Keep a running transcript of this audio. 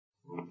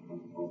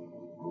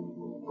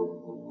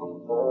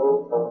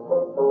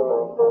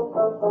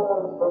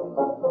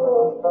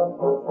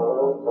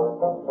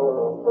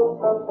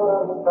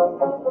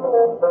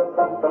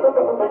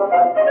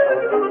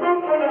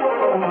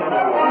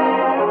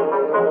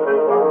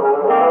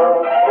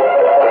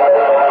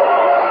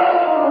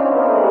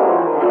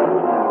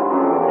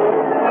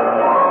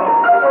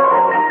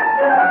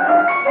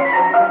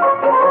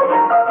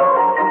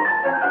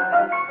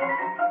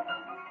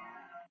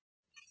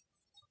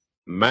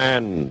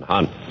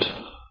Manhunt.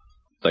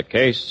 The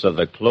case of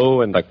the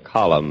clue in the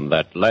column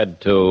that led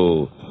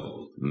to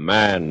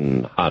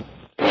Manhunt.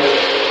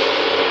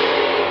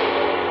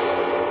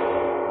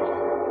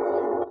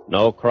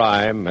 No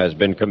crime has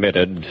been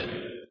committed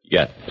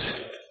yet.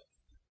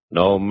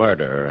 No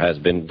murder has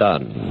been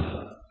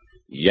done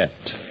yet.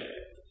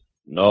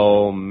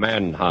 No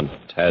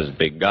manhunt has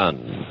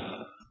begun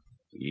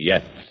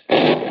yet.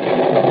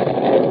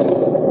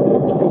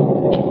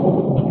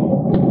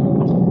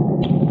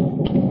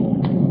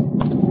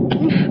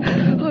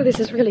 Oh, this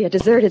is really a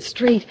deserted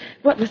street.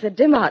 What with the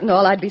dim out and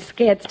all, I'd be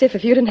scared stiff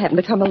if you didn't happen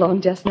to come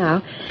along just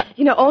now.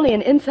 You know, only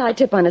an inside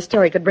tip on a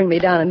story could bring me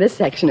down in this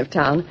section of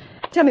town.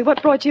 Tell me,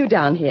 what brought you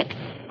down here?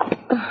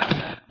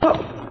 Oh,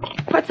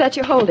 what's that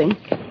you're holding?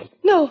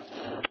 No.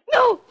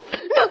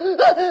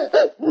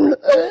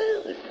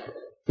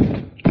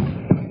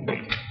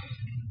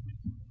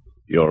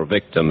 Your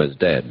victim is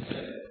dead,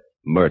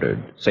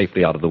 murdered,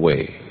 safely out of the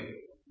way,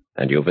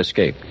 and you've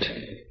escaped.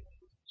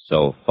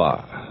 So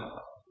far.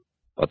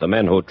 But the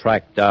men who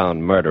track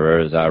down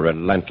murderers are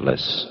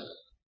relentless,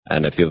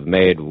 and if you've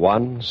made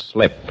one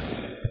slip,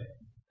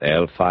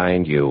 they'll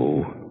find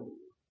you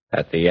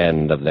at the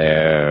end of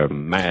their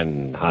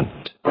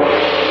manhunt.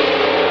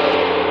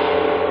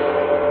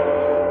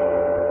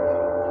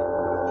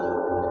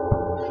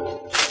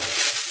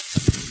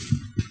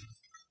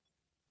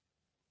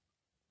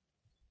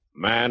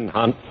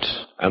 Manhunt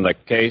and the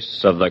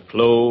case of the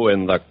clue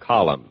in the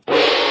column.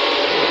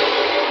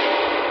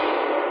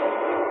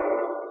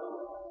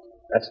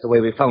 That's the way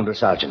we found her,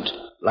 Sergeant.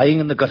 Lying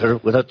in the gutter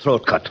with her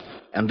throat cut.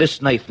 And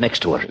this knife next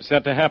to her. It's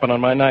set to happen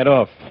on my night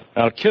off.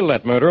 I'll kill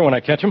that murderer when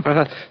I catch him.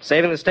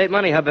 Saving the state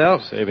money, huh,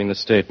 Bill? Saving the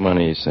state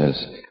money, he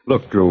says.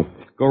 Look, Drew,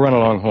 go run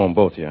along home,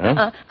 both of you,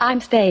 huh?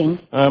 I'm staying.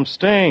 I'm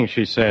staying,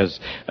 she says.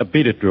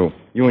 Beat it, Drew.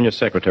 You and your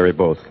secretary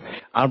both.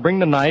 I'll bring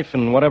the knife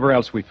and whatever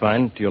else we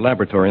find to your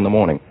laboratory in the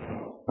morning.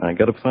 I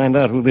gotta find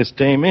out who this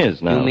dame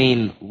is now. You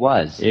mean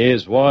was?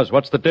 Is, was.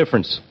 What's the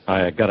difference?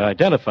 I gotta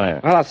identify her.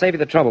 Well, I'll save you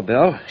the trouble,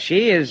 Bill.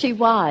 She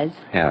was.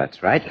 Yeah,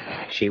 that's right.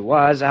 She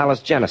was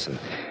Alice Jennison.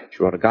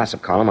 She wrote a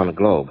gossip column on the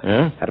Globe.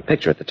 Yeah? Had a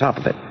picture at the top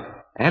of it.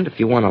 And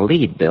if you want a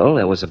lead, Bill,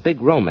 there was a big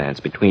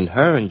romance between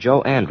her and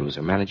Joe Andrews,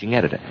 her managing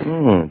editor.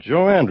 Oh,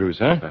 Joe Andrews,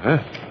 huh?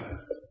 Uh-huh.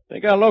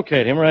 Think I'll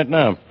locate him right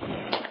now.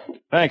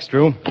 Thanks,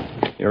 Drew.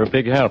 You're a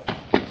big help.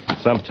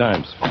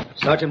 Sometimes.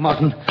 Sergeant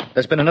Martin,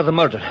 there's been another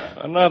murder.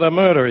 Another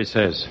murder, he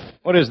says.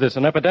 What is this,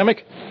 an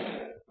epidemic?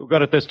 Who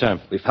got it this time?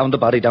 We found the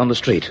body down the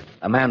street.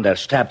 A man there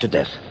stabbed to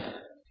death.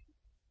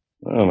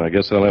 Well, I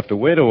guess I'll have to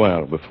wait a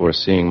while before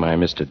seeing my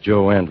Mr.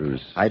 Joe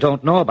Andrews. I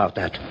don't know about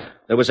that.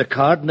 There was a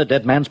card in the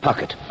dead man's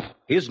pocket.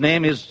 His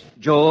name is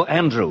Joe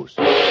Andrews.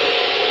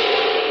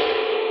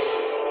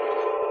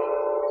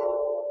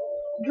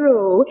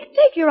 Drew,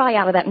 take your eye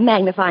out of that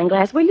magnifying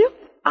glass, will you?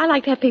 I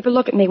like to have people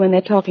look at me when they're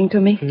talking to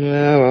me.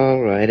 Well,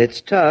 all right. It's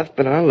tough,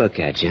 but I'll look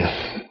at you.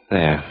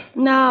 There.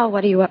 Now,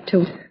 what are you up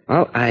to?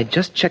 Well, I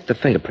just checked the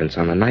fingerprints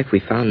on the knife we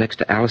found next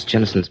to Alice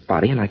Jennison's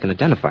body, and I can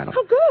identify them.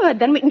 Oh, good.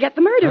 Then we can get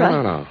the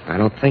murderer. No. I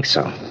don't think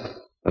so.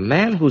 The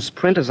man whose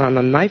print is on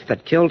the knife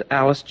that killed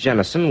Alice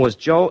Jennison was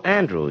Joe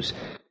Andrews,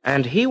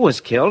 and he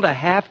was killed a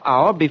half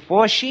hour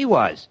before she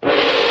was.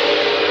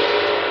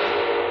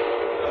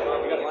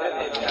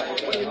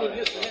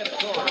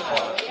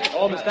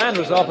 Oh, Mr.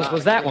 Andrews' office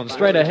was that one,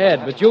 straight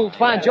ahead. But you'll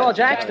find George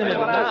Axton in it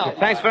now.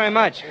 Thanks very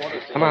much.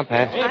 Come on,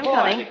 Pat. I'm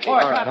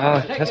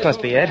coming. This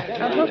must be it.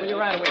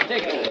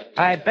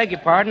 I beg your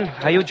pardon.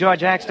 Are you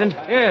George Axton?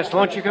 Yes,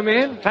 won't you come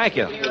in? Thank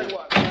you.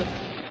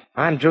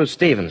 I'm Drew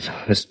Stevens.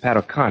 This is Pat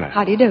O'Connor.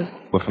 How do you do?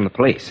 We're from the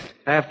police.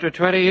 After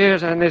 20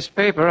 years on this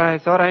paper, I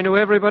thought I knew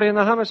everybody in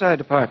the homicide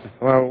department.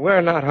 Well, we're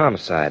not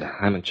homicide.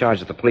 I'm in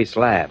charge of the police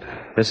lab.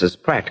 This is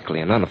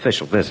practically an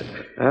unofficial visit.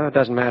 Oh, it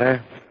doesn't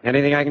matter.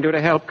 Anything I can do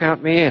to help,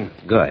 count me in.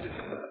 Good.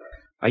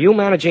 Are you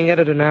managing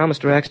editor now,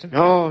 Mr. Axton?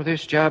 No,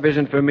 this job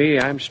isn't for me.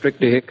 I'm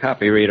strictly a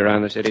copy reader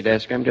on the city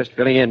desk. I'm just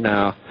filling in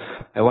now.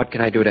 What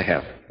can I do to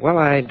help? Well,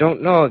 I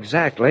don't know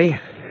exactly.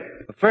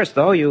 First,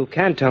 though, you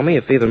can tell me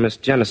if either Miss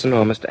Jennison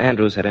or Mr.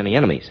 Andrews had any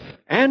enemies.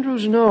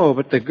 Andrews, no,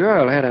 but the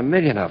girl had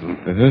 1,000,000 of them.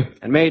 Mm-hmm.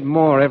 And made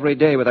more every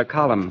day with her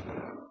column.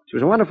 She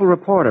was a wonderful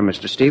reporter,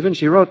 Mr. Stevens.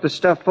 She wrote the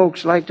stuff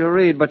folks like to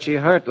read, but she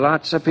hurt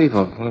lots of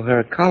people. Well,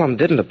 her column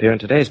didn't appear in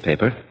today's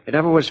paper. It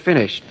never was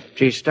finished.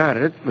 She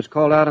started it, was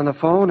called out on the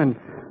phone, and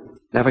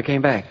never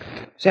came back.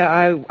 Say,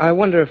 I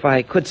wonder if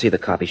I could see the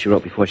copy she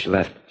wrote before she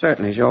left.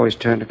 Certainly. She always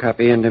turned a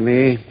copy in to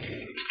me.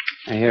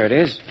 Here it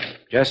is.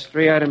 Just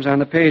 3 items on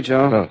the page,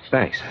 though. Oh,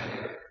 thanks.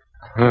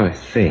 Oh, I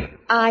see.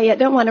 I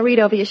don't want to read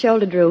over your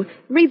shoulder, Drew.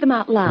 Read them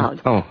out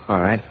loud. Oh, all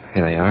right.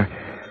 Here they are.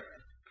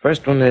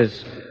 First one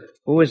is,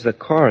 who is the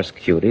chorus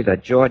cutie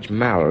that George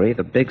Mallory,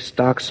 the big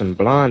stocks and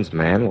blondes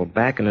man, will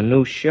back in a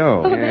new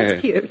show? Oh,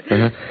 that's cute.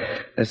 Uh-huh.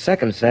 The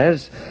second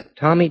says,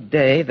 Tommy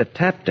Day, the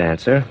tap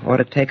dancer, ought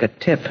to take a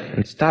tip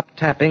and stop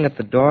tapping at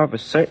the door of a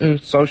certain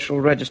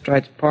social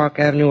registrar's Park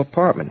Avenue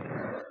apartment.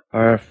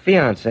 Our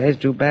fiancé's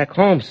due back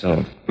home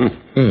soon.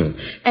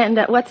 And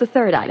what's the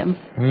third item?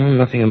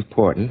 Nothing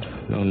important.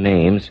 No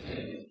names.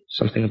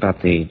 Something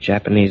about the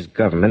Japanese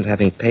government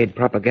having paid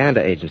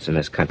propaganda agents in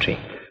this country.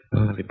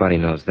 Well, everybody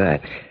knows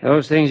that.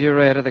 Those things you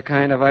read are the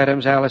kind of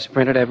items Alice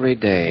printed every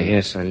day.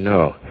 Yes, I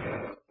know.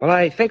 Well,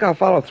 I think I'll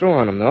follow through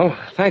on them, though.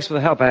 Thanks for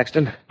the help,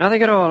 Axton.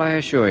 Nothing at all, I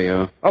assure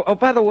you. Oh,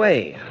 by the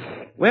way,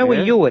 where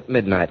were you at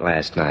midnight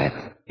last night?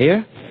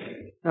 Here?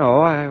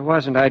 No, I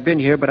wasn't. I'd been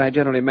here, but I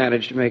generally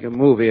managed to make a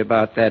movie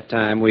about that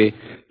time. We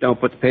don't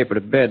put the paper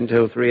to bed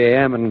until 3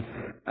 a.m., and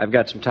I've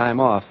got some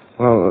time off.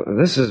 Well,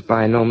 this is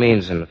by no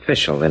means an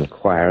official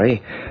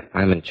inquiry.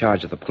 I'm in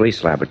charge of the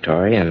police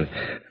laboratory, and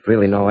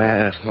really no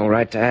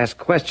right to ask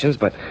questions,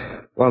 but,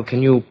 well,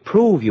 can you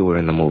prove you were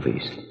in the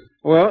movies?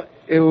 Well,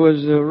 it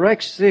was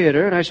Rex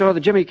Theater, and I saw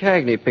the Jimmy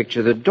Cagney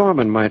picture. The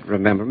doorman might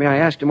remember me. I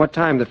asked him what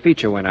time the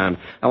feature went on.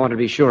 I wanted to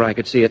be sure I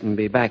could see it and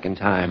be back in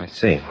time. I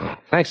see.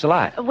 Thanks a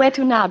lot. Where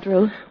to now,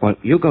 Drew? Well,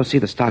 you go see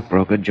the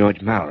stockbroker,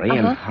 George Mallory,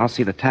 and I'll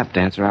see the tap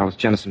dancer Alice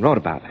Jennison wrote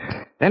about.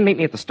 Then meet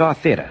me at the Star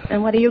Theater.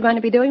 And what are you going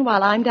to be doing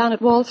while I'm down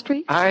at Wall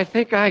Street? I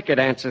think I could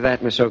answer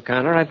that, Miss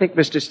O'Connor. I think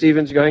Mr.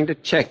 Stevens going to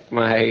check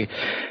my,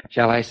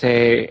 shall I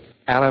say,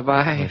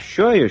 alibi. Well,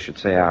 sure you should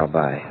say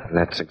alibi. And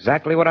that's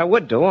exactly what I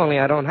would do, only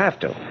I don't have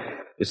to.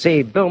 You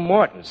see, Bill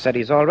Morton said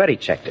he's already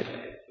checked it.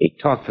 He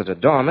talked to the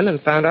doorman and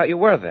found out you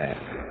were there.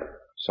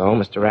 So,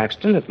 Mr.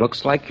 Axton, it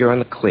looks like you're in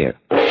the clear.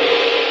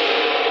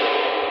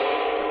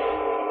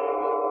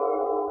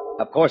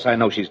 Of course I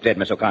know she's dead,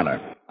 Miss O'Connor.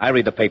 I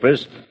read the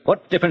papers.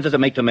 What difference does it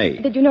make to me?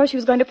 Did you know she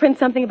was going to print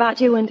something about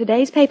you in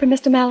today's paper,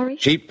 Mr. Mallory?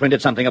 She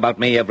printed something about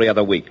me every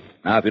other week.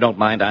 Now, if you don't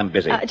mind, I'm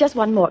busy. Just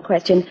one more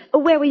question.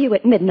 Where were you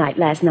at midnight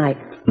last night?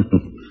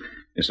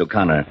 Miss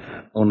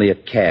O'Connor, only a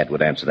cad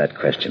would answer that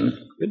question.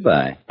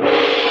 Goodbye.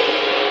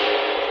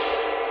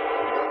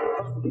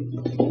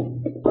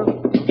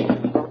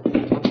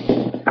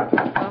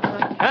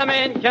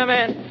 Come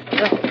in.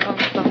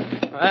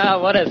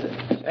 Well, what is it?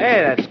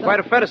 Hey, that's quite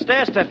a Fred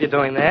Astaire stuff you're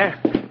doing there.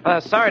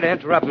 Sorry to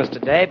interrupt,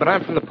 Mr. Day, but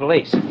I'm from the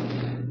police.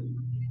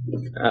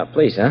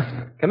 Please, huh?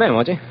 Come in,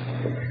 won't you?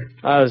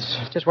 I was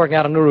just working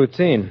out a new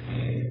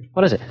routine.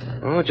 What is it?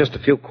 Oh, just a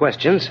few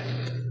questions.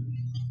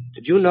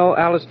 Did you know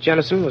Alice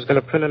Jennison was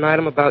going to print an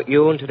item about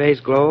you in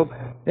today's Globe?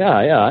 Yeah,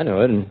 I knew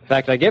it. In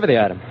fact, I gave her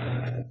the item.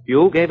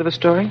 You gave her the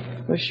story?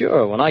 Well,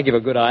 sure. When I give a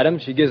good item,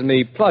 she gives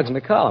me plugs in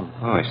the column.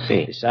 Oh, I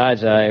see.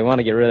 Besides, I want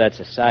to get rid of that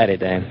society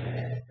dame.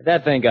 If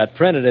that thing got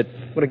printed, it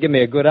would have given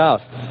me a good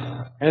out.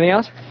 Anything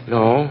else?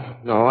 No,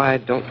 I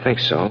don't think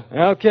so.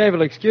 Okay,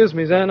 well, excuse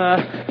me, then.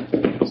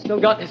 Still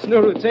got this new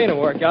routine to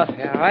work out.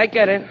 Yeah, I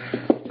get it.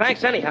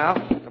 Thanks anyhow.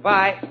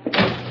 Goodbye.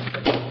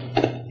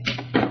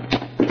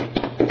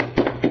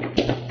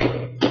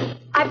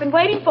 I've been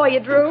waiting for you,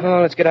 Drew.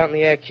 Oh, let's get out in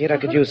the air, kid. I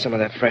could use some of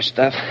that fresh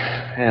stuff.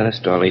 Yeah, this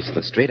door leads to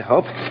the street, I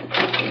hope.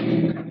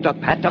 Duck,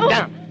 Pat, duck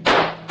down.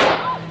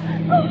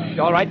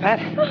 You all right, Pat?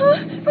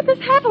 But this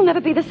hat will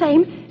never be the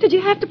same. Did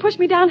you have to push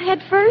me down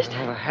head first?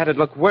 Well, the hat'd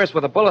look worse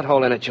with a bullet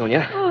hole in it,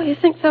 Junior. Oh, you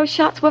think those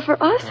shots were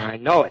for us? I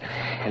know it,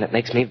 and it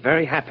makes me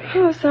very happy.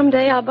 Oh,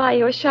 someday I'll buy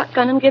you a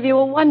shotgun and give you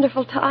a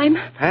wonderful time.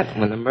 Pat,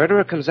 when the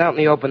murderer comes out in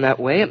the open that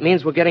way, it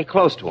means we're getting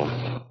close to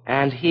him.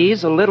 And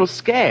he's a little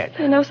scared.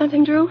 You know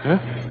something, Drew? Huh?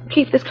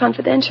 Keep this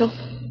confidential.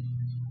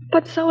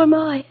 But so am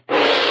I.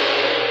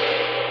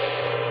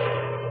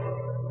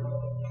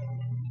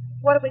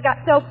 What have we got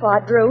so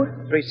far,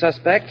 Drew? 3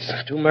 suspects,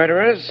 2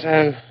 murderers,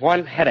 and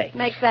 1 headache.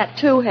 Makes that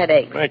 2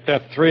 headaches. Make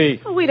that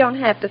 3. We don't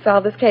have to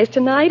solve this case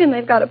tonight, and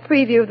they've got a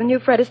preview of the new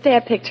Fred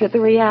Astaire picture at the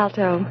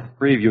Rialto.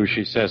 Preview,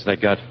 she says they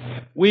got.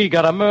 We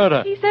got a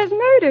murder. He says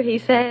murder, he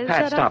says.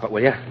 Pat, stop it,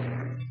 will you?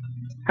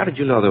 How did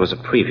you know there was a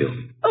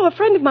preview? Oh, a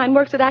friend of mine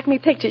works at Acme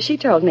Pictures. She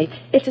told me.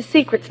 It's a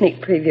secret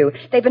sneak preview.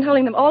 They've been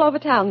holding them all over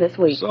town this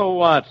week. So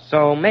what?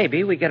 So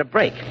maybe we get a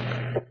break.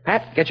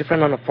 Pat, get your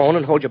friend on the phone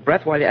and hold your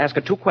breath while you ask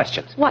her 2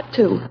 questions. What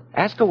 2?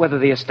 Ask her whether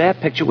the Astaire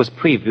picture was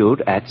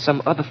previewed at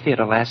some other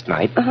theater last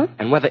night,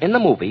 and whether in the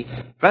movie,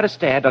 Fred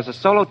Astaire does a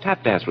solo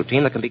tap dance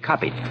routine that can be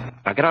copied.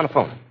 Now get on the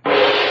phone.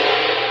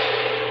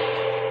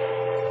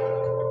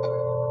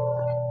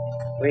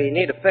 We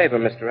need a favor,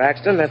 Mr.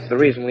 Axton. That's the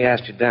reason we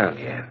asked you down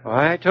here. Oh,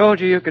 I told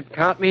you you could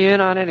count me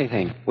in on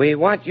anything. We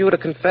want you to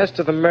confess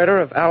to the murder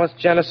of Alice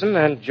Jennison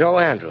and Joe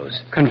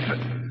Andrews.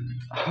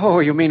 Oh,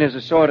 you mean as a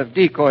sort of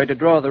decoy to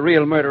draw the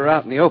real murderer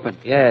out in the open?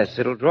 Yes,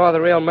 it'll draw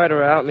the real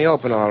murderer out in the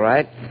open, all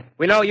right.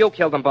 We know you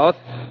killed them both.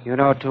 You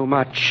know too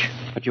much,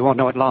 but you won't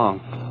know it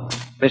long.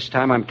 This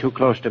time I'm too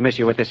close to miss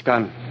you with this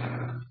gun.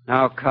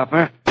 Now,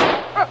 copper.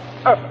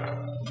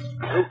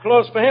 Too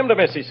close for him to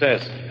miss, he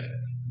says.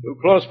 Too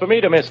close for me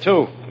to miss,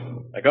 too.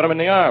 I got him in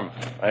the arm.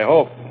 I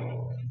hope.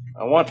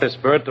 I want this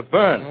bird to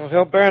burn. Well,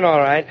 he'll burn all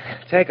right.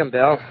 Take him,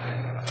 Bill.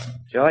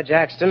 George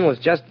Axton was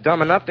just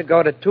dumb enough to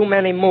go to too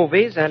many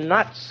movies and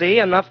not see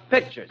enough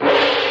pictures.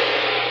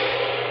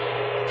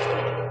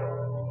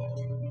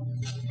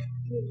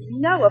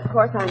 No, of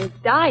course, I'm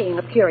dying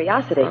of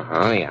curiosity.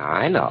 Oh, yeah,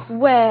 I know.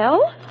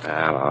 Well?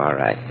 Well, all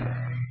right.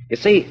 You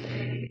see,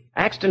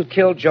 Axton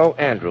killed Joe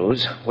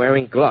Andrews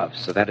wearing gloves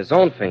so that his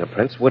own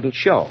fingerprints wouldn't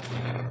show.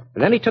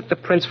 And then he took the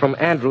prints from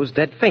Andrews'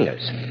 dead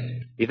fingers.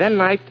 He then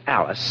knifed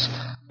Alice,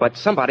 But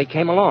somebody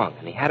came along,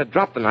 and he had to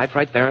drop the knife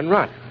right there and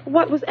run.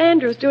 What was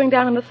Andrews doing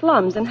down in the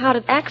slums, and how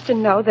did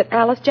Axton know that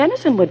Alice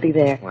Jennison would be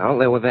there? Well,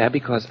 they were there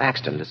because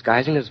Axton,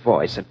 disguising his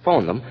voice, had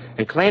phoned them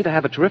and claimed to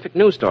have a terrific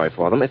news story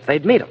for them if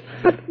they'd meet him.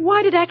 But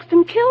why did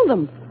Axton kill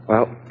them?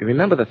 Well, you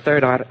remember the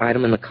third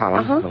item in the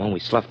column? Uh-huh. The one we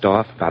sloughed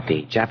off about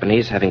the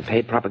Japanese having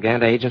paid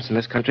propaganda agents in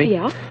this country?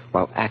 Yeah.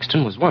 Well,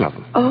 Axton was one of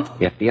them. Oh.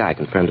 The FBI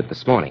confirmed it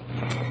this morning.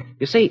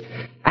 You see,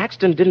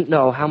 Axton didn't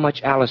know how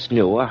much Alice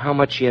knew or how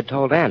much she had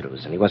told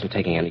Andrews, and he wasn't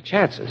taking any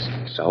chances.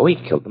 So he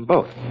killed them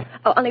both.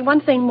 Oh, only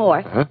one thing more.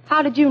 Uh-huh.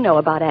 How did you know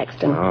about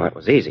Axton? Oh, it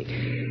was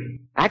easy.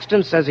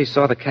 Axton says he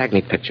saw the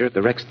Cagney picture at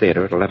the Rex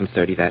Theater at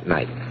 11:30 that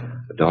night.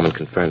 The doorman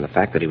confirmed the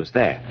fact that he was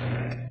there.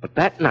 But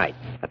that night,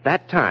 at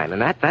that time,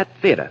 and at that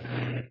theater,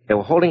 they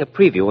were holding a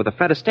preview of the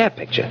Fred Astaire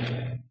picture.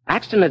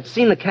 Axton had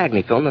seen the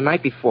Cagney film the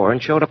night before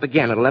and showed up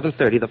again at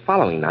 11:30 the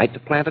following night to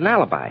plant an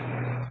alibi.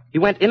 He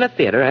went in a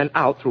theater and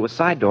out through a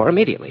side door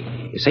immediately.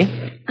 You see?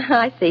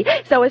 I see.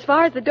 So as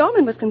far as the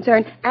doorman was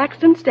concerned,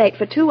 Axton stayed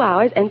for 2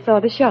 hours and saw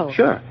the show.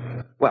 Sure.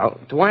 Well,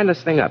 to wind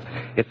this thing up,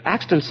 if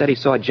Axton said he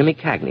saw Jimmy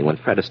Cagney when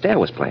Fred Astaire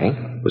was playing,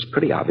 it was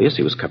pretty obvious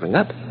he was covering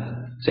up.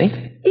 See?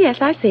 Yes,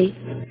 I see.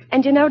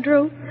 And you know,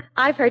 Drew,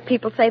 I've heard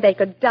people say they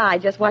could die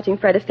just watching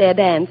Fred Astaire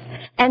dance.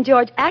 And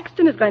George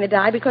Axton is going to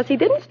die because he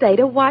didn't stay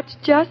to watch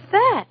just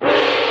that.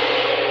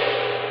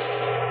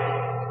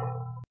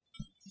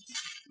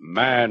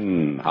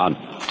 Manhunt.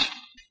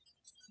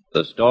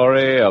 The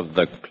story of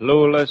the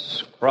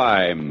clueless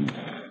crime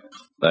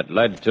that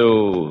led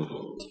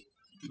to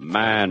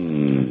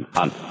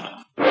Manhunt.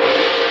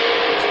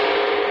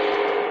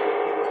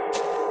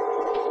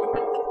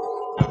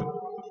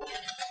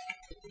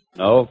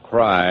 No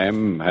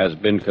crime has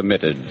been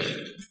committed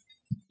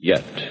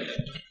yet.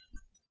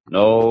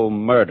 No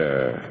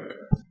murder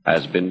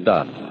has been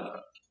done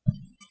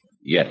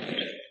yet.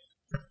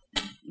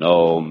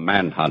 No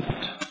manhunt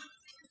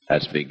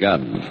has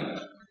begun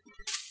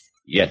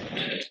yet.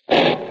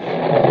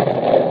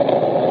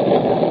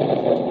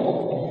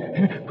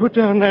 Put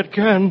down that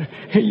gun.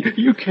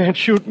 You can't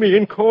shoot me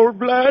in cold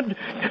blood.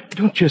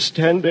 Don't just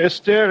stand there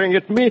staring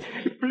at me.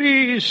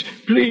 Please,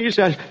 please,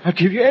 I'll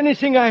give you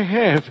anything I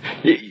have.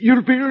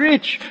 You'll be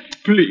rich.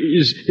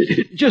 Please,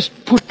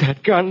 just put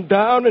that gun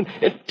down and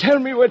tell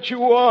me what you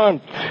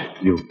want.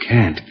 You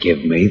can't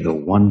give me the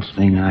one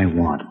thing I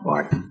want,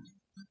 Barton.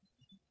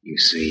 You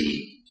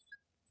see,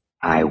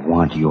 I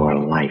want your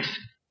life.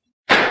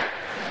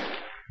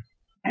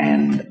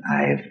 And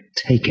I've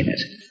taken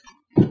it.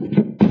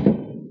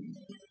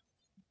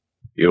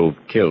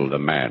 You've killed a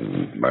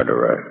man,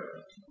 murderer.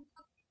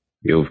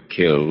 You've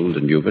killed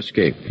and you've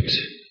escaped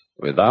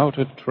without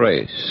a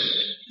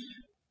trace.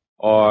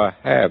 Or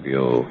have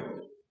you?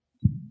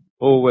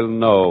 Who will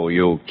know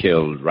you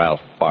killed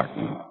Ralph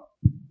Barton?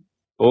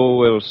 Who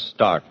will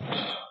start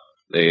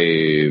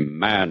the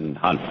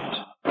manhunt?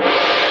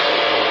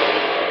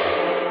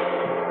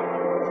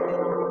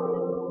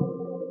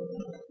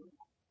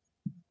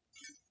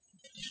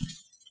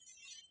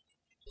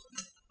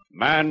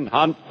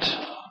 Manhunt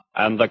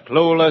and the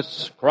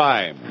Clueless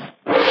Crime.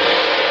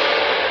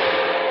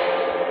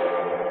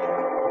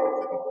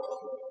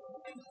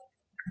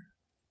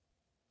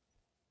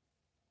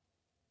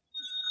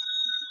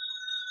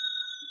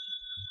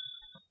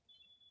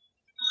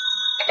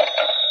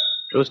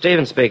 Drew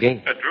Stevens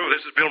speaking. Drew,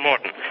 this is Bill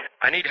Morton.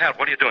 I need help.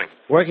 What are you doing?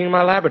 Working in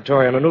my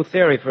laboratory on a new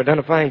theory for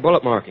identifying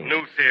bullet markings.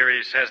 New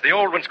theory says the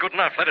old one's good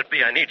enough. Let it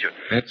be. I need you.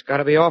 It's got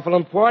to be awful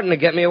important to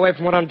get me away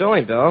from what I'm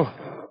doing, Bill.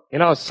 You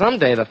know,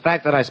 someday the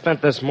fact that I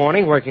spent this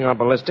morning working on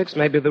ballistics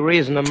may be the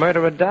reason the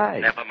murderer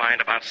died. Never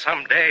mind about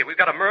someday. We've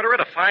got a murderer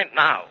to find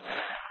now.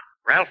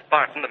 Ralph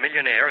Barton, the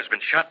millionaire, has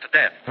been shot to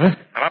death. Huh?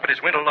 I'm up at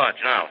his window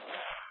lodge now.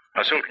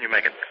 How soon can you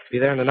make it? Be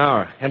there in an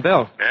hour. And,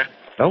 Bill, Yeah?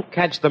 don't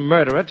catch the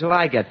murderer till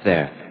I get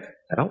there.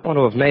 I don't want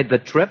to have made the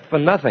trip for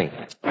nothing.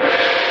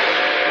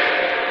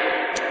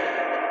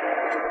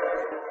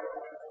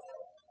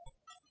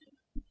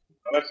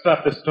 Let's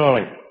stop this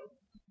stalling.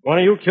 One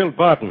of you killed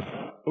Barton.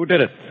 Who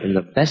did it? In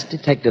the best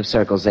detective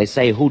circles, they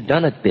say, who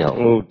done it, Bill?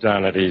 Who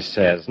done it, he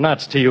says.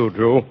 Nuts to you,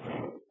 Drew.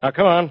 Now,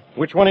 come on.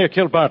 Which one of you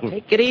killed Barton?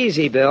 Take it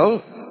easy, Bill.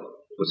 If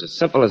it was as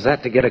simple as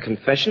that to get a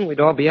confession, we'd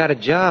all be out of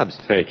jobs.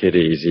 Take it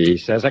easy, he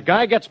says. A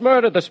guy gets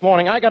murdered this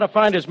morning. I gotta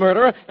find his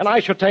murderer, and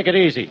I should take it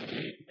easy.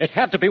 It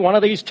had to be one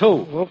of these two.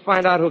 We'll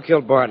find out who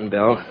killed Barton,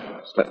 Bill.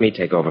 Just let me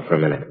take over for a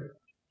minute.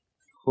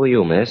 Who are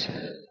you, miss?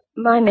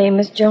 My name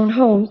is Joan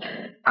Holmes.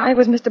 I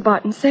was Mr.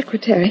 Barton's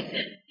secretary.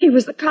 He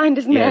was the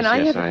kindest man I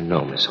Yes, ever... I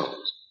know, Miss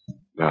Holmes.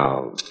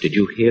 Now, did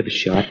you hear the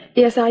shot?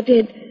 Yes, I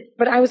did.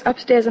 But I was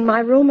upstairs in my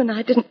room, and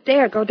I didn't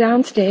dare go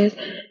downstairs.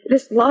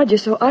 This lodge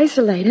is so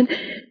isolated.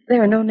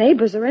 There are no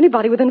neighbors or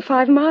anybody within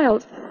 5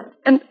 miles.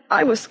 And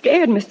I was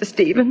scared, Mr.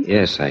 Stevens.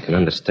 Yes, I can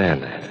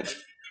understand that.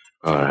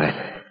 All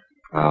right.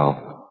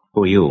 Now,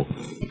 who are you?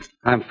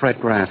 I'm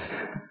Fred Grant.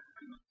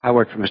 I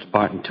work for Mr.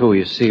 Barton, too.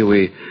 You see,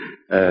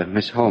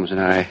 Miss Holmes and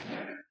I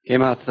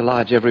came out to the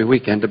lodge every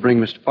weekend to bring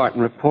Mr.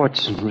 Barton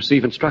reports and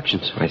receive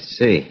instructions. I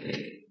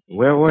see.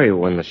 Where were you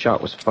when the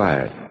shot was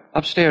fired?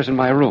 Upstairs in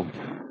my room.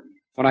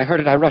 When I heard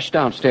it, I rushed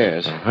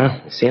downstairs.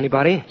 See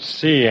anybody?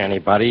 See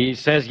anybody? He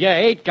says, yeah,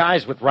 8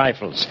 guys with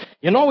rifles.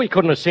 You know he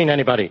couldn't have seen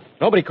anybody.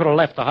 Nobody could have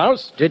left the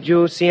house. Did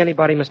you see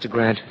anybody, Mr.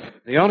 Grant?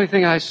 The only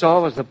thing I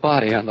saw was the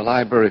body on the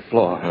library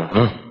floor.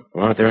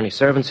 Well, aren't there any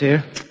servants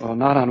here? Well,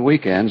 not on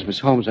weekends. Miss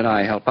Holmes and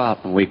I help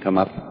out when we come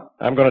up.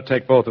 I'm going to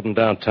take both of them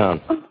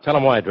downtown. Tell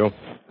them why, Drew.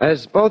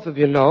 As both of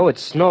you know, it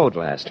snowed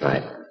last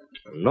night.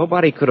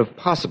 Nobody could have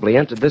possibly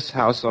entered this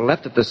house or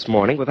left it this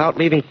morning without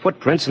leaving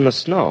footprints in the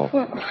snow.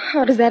 Well,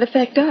 how does that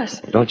affect us?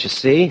 Don't you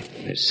see?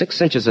 There's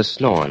 6 inches of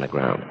snow on the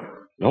ground.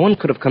 No one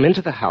could have come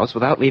into the house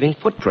without leaving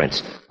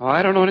footprints. Oh,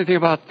 I don't know anything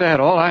about that.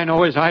 All I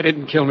know is I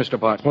didn't kill Mr.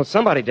 Barton. Well,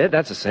 somebody did,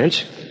 that's a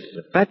cinch.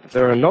 The fact that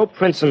there are no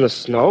prints in the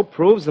snow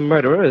proves the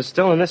murderer is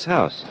still in this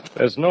house.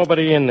 There's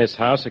nobody in this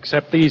house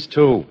except these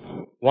 2.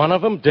 One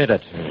of them did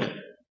it.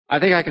 I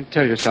think I can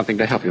tell you something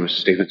to help you, Mr.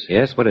 Stevens.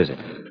 Yes, what is it?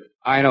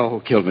 I know who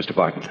killed Mr.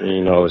 Barton.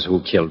 He knows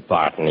who killed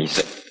Barton, he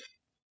said.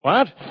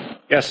 What?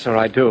 Yes, sir,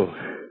 I do.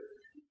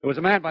 There was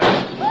a man by...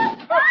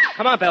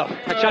 Come on, Bill.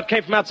 That shot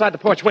came from outside the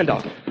porch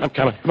window. I'm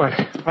coming. Come on,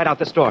 right out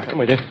this door. Come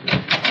with you.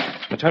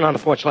 Now turn on the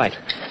porch light.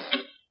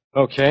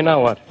 Okay,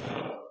 now what?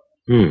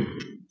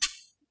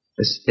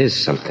 This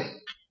is something.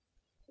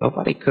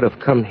 Nobody could have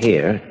come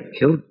here,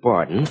 killed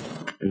Barton,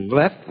 and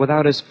left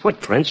without his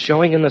footprints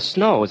showing in the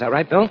snow. Is that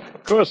right, Bill?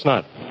 Of course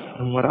not.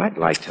 And what I'd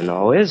like to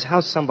know is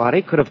how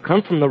somebody could have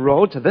come from the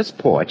road to this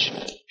porch,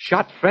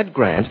 shot Fred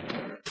Grant,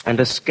 and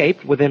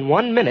escaped within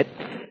 1 minute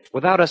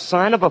without a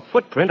sign of a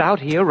footprint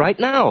out here right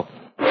now.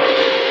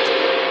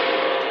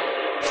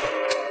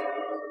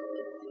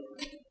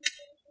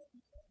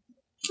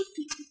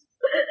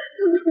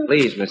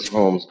 Please, Miss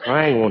Holmes,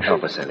 crying won't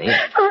help us any.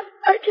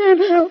 I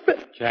can't help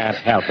it. Can't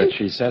help it,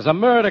 she says. A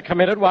murder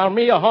committed while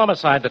me, a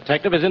homicide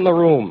detective, is in the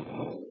room.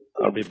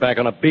 I'll be back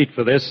on a beat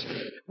for this.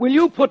 Will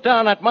you put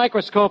down that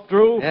microscope,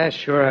 Drew? Yeah,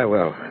 sure I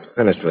will.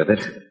 Finished with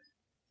it.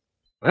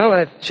 Well,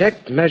 I've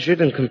checked,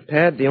 measured, and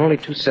compared the only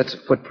 2 sets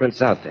of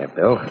footprints out there,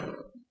 Bill.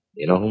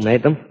 You know who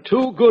made them?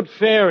 2 good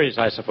fairies,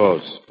 I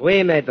suppose.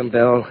 We made them,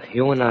 Bill.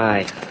 You and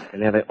I.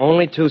 And they're the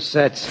only 2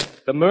 sets.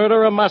 The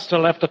murderer must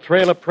have left a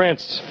trail of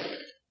prints.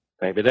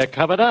 Maybe they're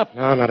covered up.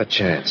 No, not a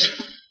chance.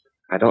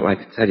 I don't like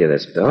to tell you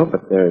this, Bill,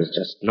 but there's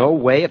just no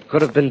way it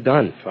could have been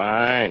done.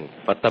 Fine.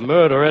 But the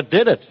murderer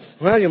did it.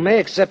 Well, you may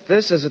accept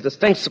this as a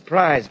distinct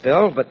surprise,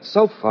 Bill, but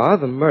so far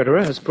the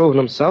murderer has proven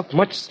himself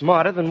much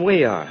smarter than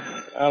we are.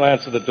 I'll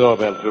answer the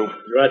doorbell, Drew. Be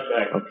right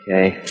back.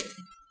 Okay.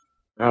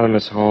 Now then,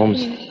 Miss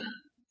Holmes.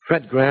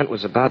 Fred Grant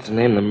was about to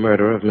name the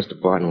murderer of Mr.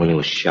 Barton when he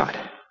was shot.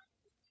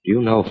 Do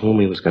you know whom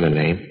he was going to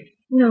name?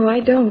 No, I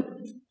don't.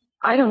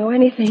 I don't know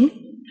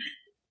anything.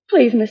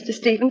 Please, Mr.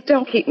 Stevens,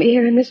 don't keep me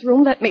here in this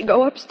room. Let me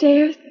go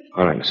upstairs.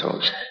 All right, Miss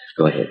Holmes.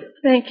 Go ahead.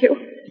 Thank you.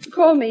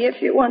 Call me if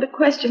you want to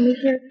question me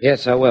here.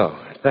 Yes, I will.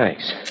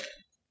 Thanks.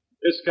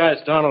 This guy's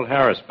Donald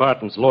Harris,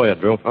 Barton's lawyer,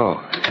 Drew. Oh,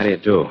 how do you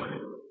do?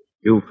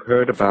 You've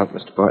heard about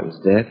Mr. Barton's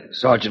death?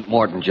 Sergeant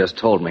Morton just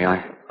told me.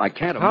 I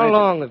can't imagine. How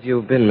long have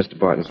you been Mr.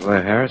 Barton's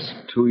lawyer, Harris?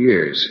 2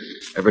 years.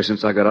 Ever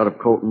since I got out of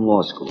Colton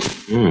Law School.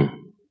 You're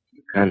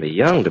kind of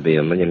young to be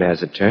a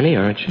millionaire's attorney,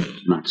 aren't you?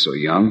 Not so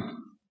young.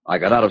 I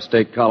got out of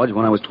state college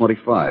when I was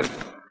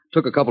 25.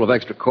 Took a couple of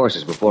extra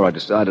courses before I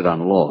decided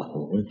on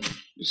law.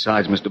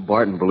 Besides, Mr.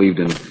 Barton believed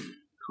in,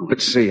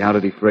 let's see, how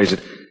did he phrase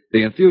it?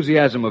 The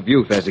enthusiasm of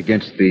youth as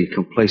against the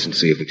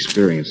complacency of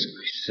experience.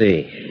 I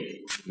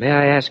see. May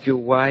I ask you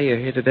why you're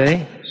here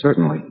today?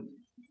 Certainly.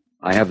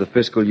 I have the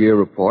fiscal year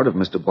report of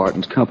Mr.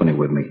 Barton's company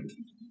with me.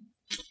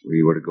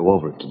 We were to go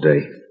over it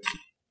today.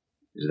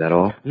 Is that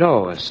all?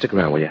 No, stick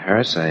around, will you,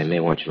 Harris? I may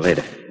want you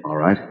later. All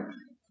right.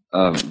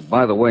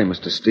 By the way,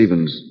 Mr.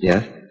 Stevens.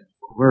 Yeah?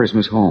 Where is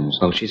Miss Holmes?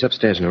 Oh, she's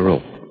upstairs in her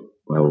room.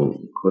 Well,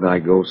 could I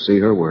go see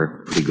her?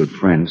 We're pretty good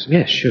friends.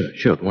 Yeah,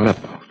 sure. Go on up.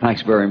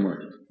 Thanks very much.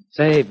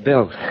 Say,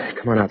 Bill,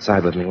 come on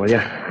outside with me, will you?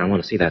 I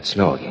want to see that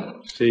snow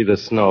again. See the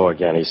snow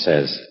again, he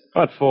says.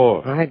 What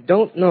for? I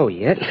don't know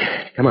yet.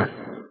 Come on.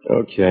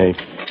 Okay.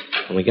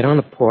 When we get on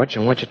the porch,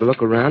 I want you to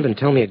look around and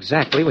tell me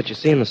exactly what you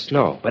see in the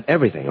snow. But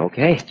everything,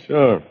 okay?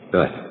 Sure.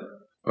 Good.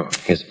 Oh,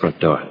 here's the front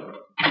door.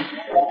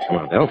 Come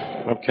on, Bill.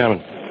 I'm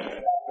coming.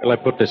 Will I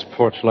put this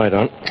porch light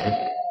on?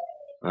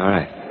 All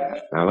right.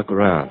 Now look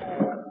around.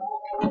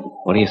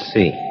 What do you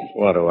see?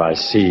 What do I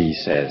see, he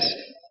says.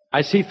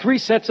 I see 3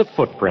 sets of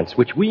footprints,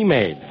 which we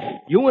made.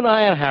 You and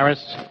I and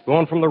Harris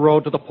going from the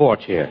road to the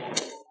porch here.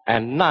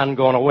 And none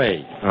going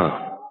away.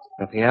 Oh.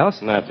 Nothing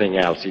else? Nothing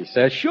else, he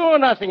says. Sure,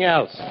 nothing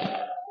else.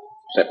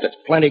 Except it's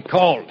plenty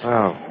cold.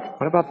 Oh.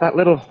 What about that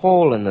little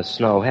hole in the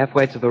snow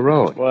halfway to the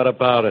road? What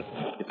about it?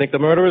 You think the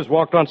murderers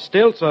walked on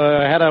stilts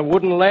or had a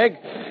wooden leg?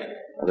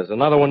 Well, there's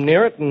another one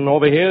near it, and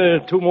over here there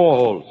are 2 more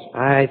holes.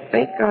 I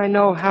think I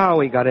know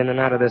how he got in and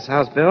out of this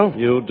house, Bill.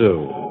 You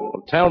do.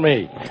 Well, tell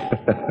me.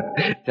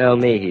 Tell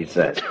me, he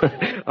says.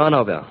 Oh,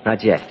 no, Bill.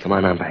 Not yet. Come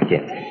on back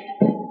in.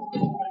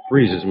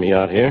 Freezes me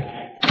out here.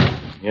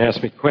 He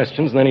asks me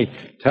questions, and then he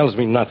tells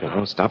me nothing.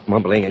 Oh, stop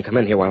mumbling and come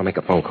in here while I make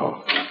a phone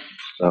call.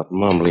 Stop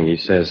mumbling, he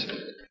says.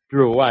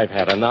 Drew, I've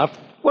had enough.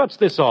 What's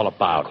this all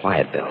about?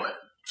 Quiet, Bill.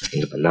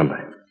 Think of the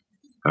number.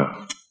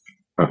 Oh.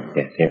 Oh,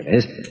 yes, here it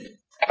is.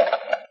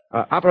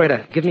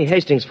 Operator, give me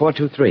Hastings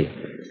 423.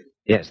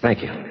 Yes,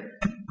 thank you.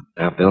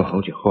 Now, Bill,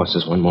 hold your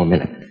horses one more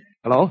minute.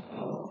 Hello?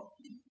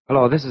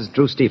 Hello, this is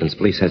Drew Stevens,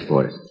 police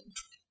headquarters.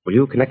 Will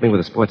you connect me with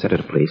the sports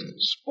editor, please?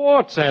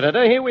 Sports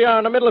editor? Here we are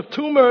in the middle of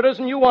 2 murders,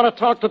 and you want to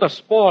talk to the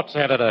sports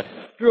editor.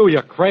 Drew,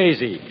 you're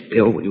crazy.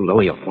 Bill, will you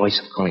lower your voice?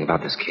 I'm calling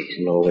about this case.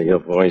 Lower your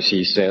voice,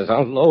 he says.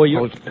 I'll lower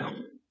your... Hold, Bill.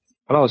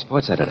 Hello,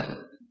 sports editor.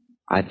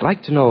 I'd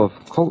like to know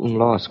if Colton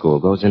Law School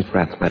goes in for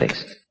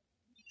athletics.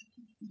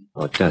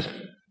 Oh, it doesn't.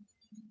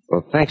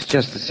 Well, thanks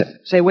just the same.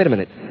 Say, wait a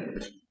minute.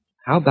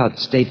 How about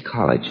State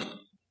College?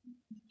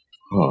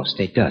 Oh,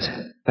 State does.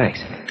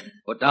 Thanks.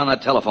 Put down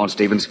that telephone,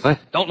 Stevens. What?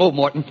 Don't move,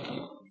 Morton.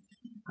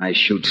 I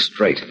shoot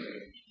straight.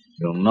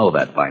 You'll know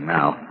that by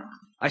now.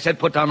 I said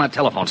put down that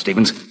telephone,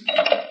 Stevens.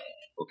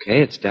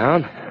 Okay, it's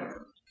down.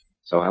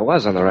 So I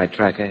was on the right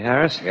track, eh,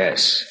 Harris?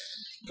 Yes.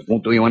 It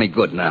won't do you any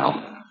good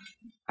now.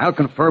 I'll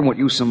confirm what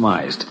you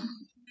surmised.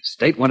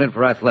 State went in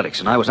for athletics,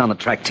 and I was on the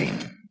track team.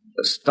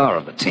 The star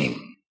of the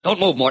team. Don't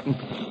move, Morton.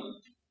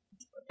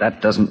 But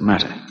that doesn't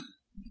matter.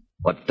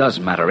 What does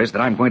matter is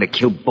that I'm going to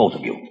kill both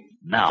of you.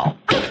 Now.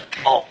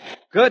 Oh.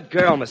 Good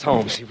girl, Miss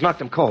Holmes. You've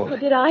knocked him cold. Oh,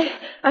 did I?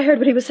 I heard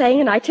what he was saying,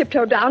 and I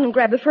tiptoed down and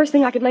grabbed the first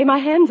thing I could lay my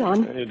hands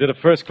on. You did a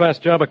first-class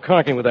job of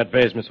conking with that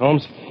vase, Miss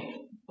Holmes.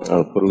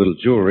 I'll put a little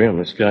jewelry on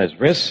this guy's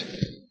wrist.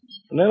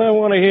 And then I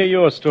want to hear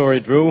your story,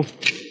 Drew.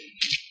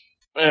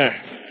 There.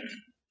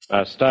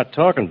 Now start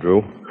talking,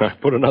 Drew. I'll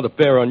put another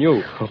pair on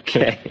you.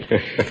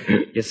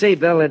 Okay. You see,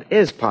 Bill, it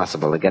is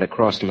possible to get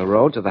across from the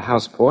road to the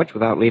house porch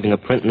without leaving a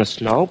print in the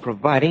snow,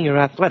 providing you're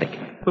athletic.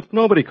 But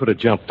nobody could have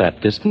jumped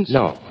that distance.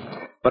 No.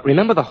 But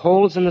remember the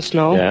holes in the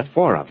snow? Yeah.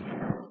 4 of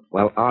them.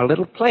 Well, our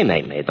little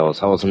playmate made those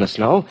holes in the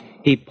snow.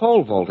 He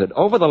pole vaulted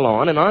over the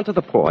lawn and onto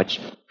the porch,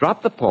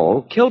 dropped the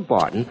pole, killed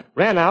Barton,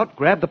 ran out,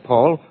 grabbed the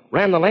pole,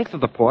 ran the length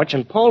of the porch,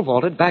 and pole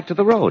vaulted back to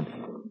the road.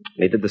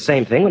 He did the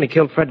same thing when he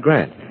killed Fred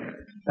Grant.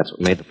 That's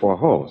what made the 4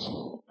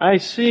 holes. I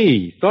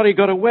see. Thought he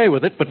got away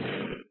with it, but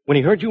when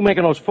he heard you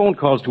making those phone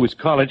calls to his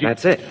college...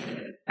 That's it.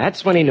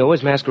 That's when he knew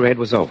his masquerade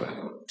was over.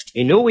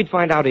 He knew we'd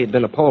find out he'd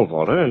been a pole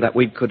vaulter and that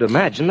we could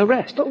imagine the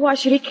rest. But why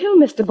should he kill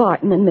Mr.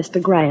 Barton and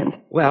Mr. Grant?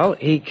 Well,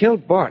 he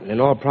killed Barton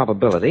in all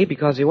probability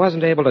because he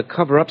wasn't able to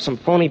cover up some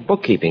phony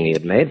bookkeeping he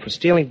had made for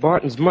stealing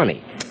Barton's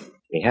money.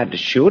 He had to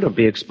shoot or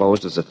be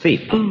exposed as a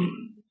thief.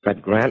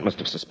 Fred Grant must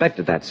have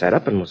suspected that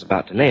setup and was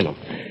about to name him.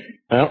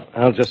 Well,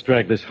 I'll just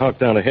drag this hawk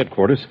down to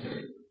headquarters.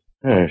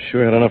 I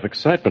sure had enough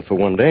excitement for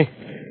one day.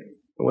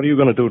 What are you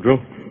going to do, Drew?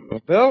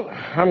 Well, Bill,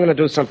 I'm going to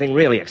do something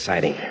really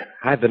exciting.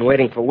 I've been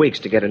waiting for weeks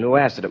to get a new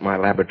acid at my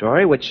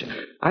laboratory, which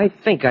I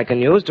think I can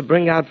use to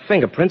bring out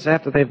fingerprints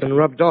after they've been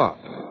rubbed off.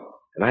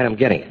 Tonight I'm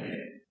getting it.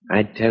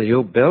 I tell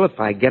you, Bill, if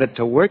I get it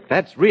to work,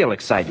 that's real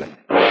excitement.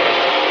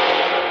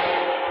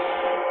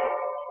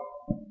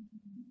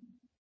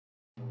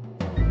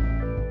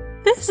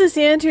 This is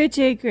Andrea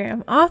J.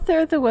 Graham, author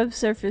of the Web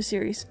Surfer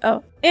series.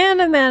 Oh, and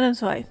a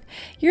Madam's Wife.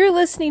 You're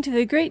listening to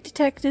the Great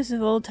Detectives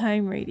of Old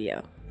Time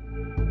Radio.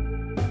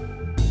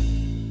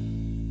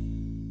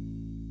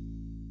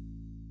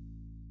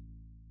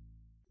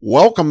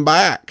 Welcome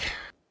back.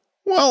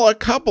 Well, a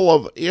couple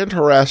of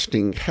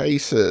interesting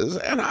cases,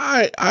 and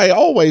I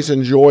always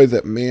enjoy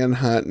that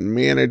Manhunt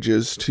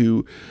manages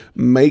to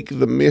make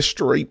the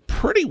mystery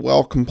pretty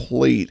well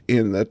complete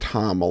in the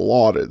time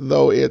allotted,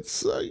 though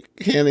it's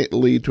can it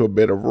lead to a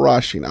bit of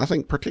rushing. I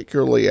think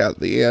particularly at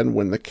the end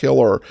when the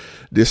killer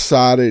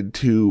decided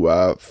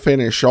to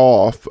finish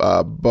off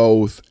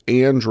both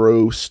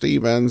Andrew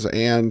Stevens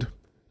and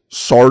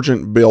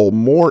Sergeant Bill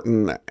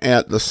Morton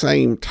at the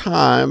same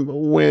time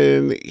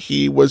when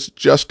he was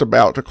just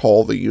about to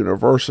call the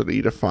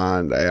university to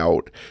find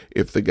out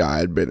if the guy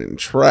had been in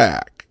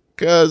track.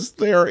 Because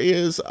there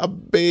is a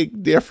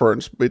big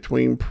difference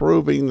between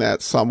proving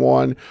that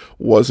someone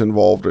was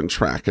involved in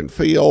track and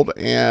field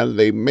and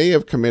they may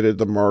have committed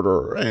the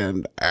murder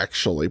and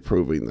actually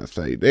proving that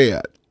they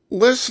did.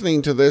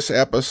 Listening to this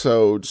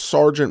episode,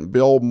 Sergeant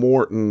Bill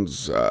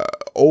Morton's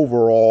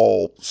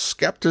overall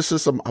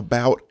skepticism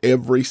about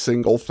every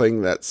single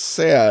thing that's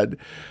said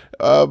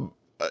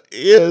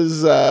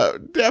is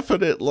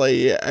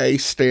definitely a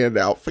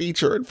standout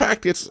feature. In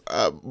fact, it's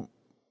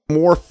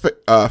more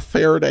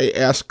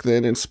Faraday-esque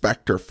than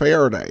Inspector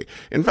Faraday.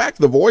 In fact,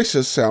 the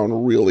voices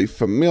sound really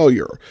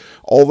familiar,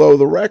 although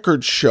the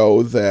records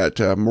show that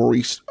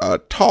Maurice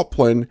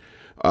Toplin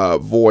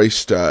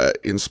voiced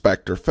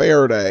Inspector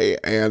Faraday,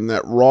 and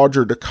that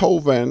Roger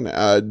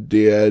DeKoven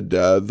did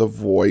the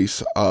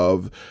voice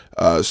of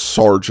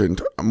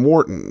Sergeant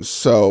Morton.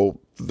 So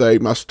they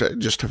must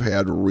just have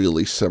had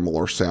really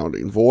similar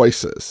sounding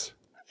voices.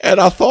 And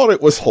I thought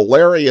it was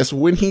hilarious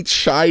when he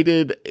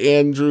chided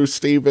Andrew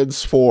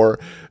Stevens for,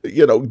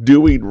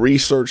 doing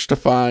research to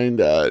find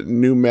a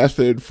new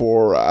method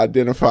for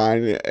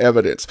identifying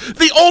evidence.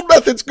 The old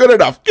method's good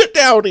enough. Get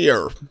down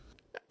here.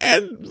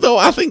 And though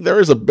I think there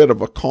is a bit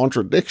of a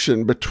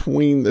contradiction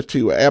between the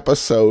two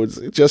episodes,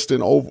 just in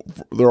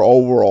their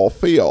overall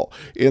feel.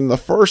 In the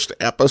first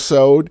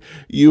episode,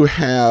 you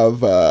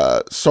have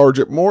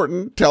Sergeant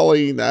Morton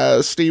telling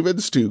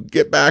Stevens to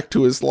get back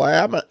to his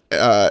lab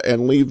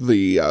and leave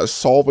the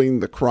solving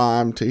the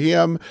crime to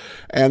him.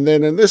 And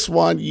then in this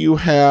one, you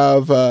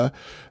have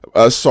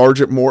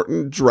Sergeant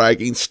Morton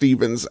dragging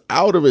Stevens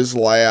out of his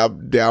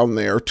lab down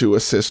there to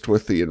assist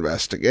with the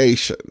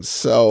investigation.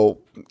 So,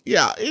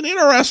 yeah, an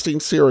interesting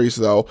series,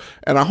 though,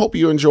 and I hope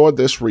you enjoyed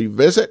this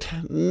revisit.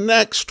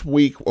 Next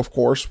week, of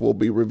course, we'll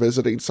be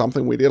revisiting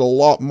something we did a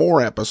lot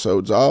more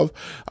episodes of,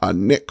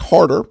 Nick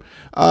Carter.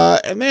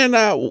 And then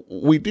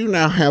we do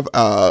now have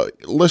a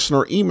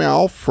listener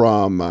email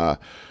from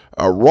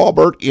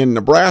Robert in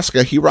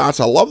Nebraska. He writes,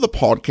 I love the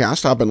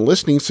podcast. I've been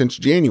listening since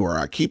January.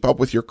 I keep up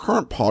with your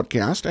current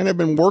podcast and have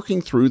been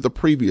working through the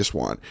previous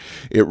one.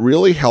 It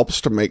really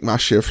helps to make my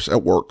shifts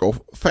at work go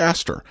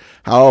faster.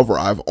 However,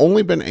 I've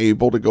only been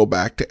able to go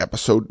back to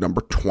episode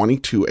number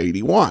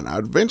 2281.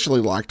 I'd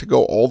eventually like to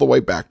go all the way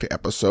back to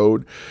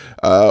episode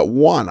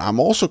 1. I'm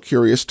also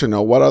curious to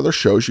know what other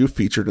shows you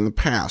featured in the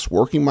past.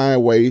 Working my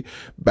way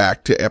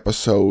back to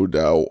episode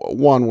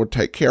 1 would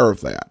take care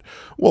of that.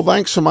 Well,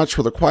 thanks so much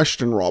for the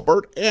question, Robert.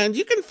 And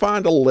you can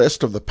find a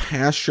list of the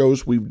past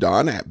shows we've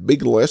done at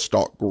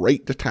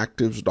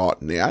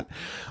biglist.greatdetectives.net.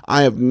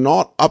 I have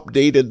not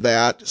updated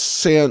that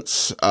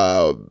since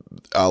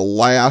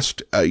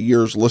last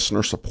year's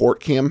listener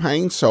support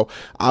campaign, so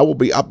I will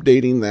be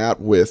updating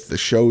that with the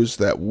shows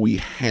that we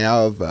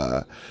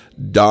have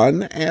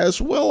done, as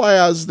well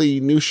as the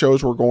new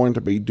shows we're going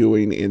to be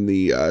doing in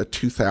the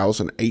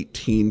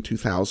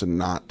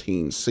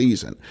 2018-2019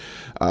 season.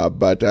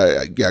 But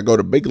go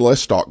to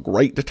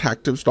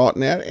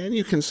biglist.greatdetectives.net, and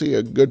you can see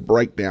a good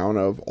breakdown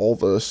of all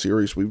the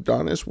series we've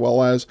done, as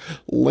well as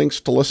links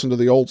to listen to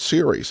the old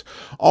series.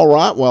 All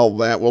right, well,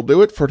 that will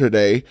do it for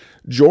today.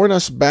 Join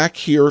us back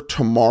here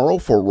tomorrow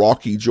for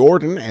Rocky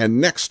Jordan,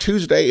 and next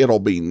Tuesday it'll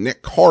be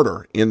Nick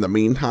Carter. In the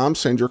meantime,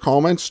 send your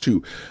comments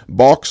to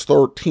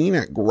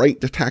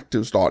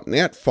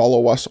box13@greatdetectives.net.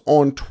 Follow us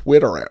on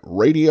Twitter at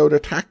Radio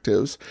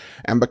Detectives,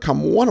 and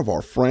become one of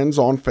our friends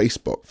on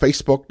Facebook,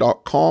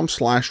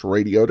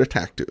 facebook.com/Radio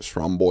Detectives.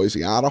 From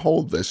Boise,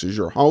 Idaho, this is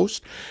your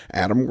host,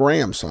 Adam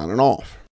Graham, signing off.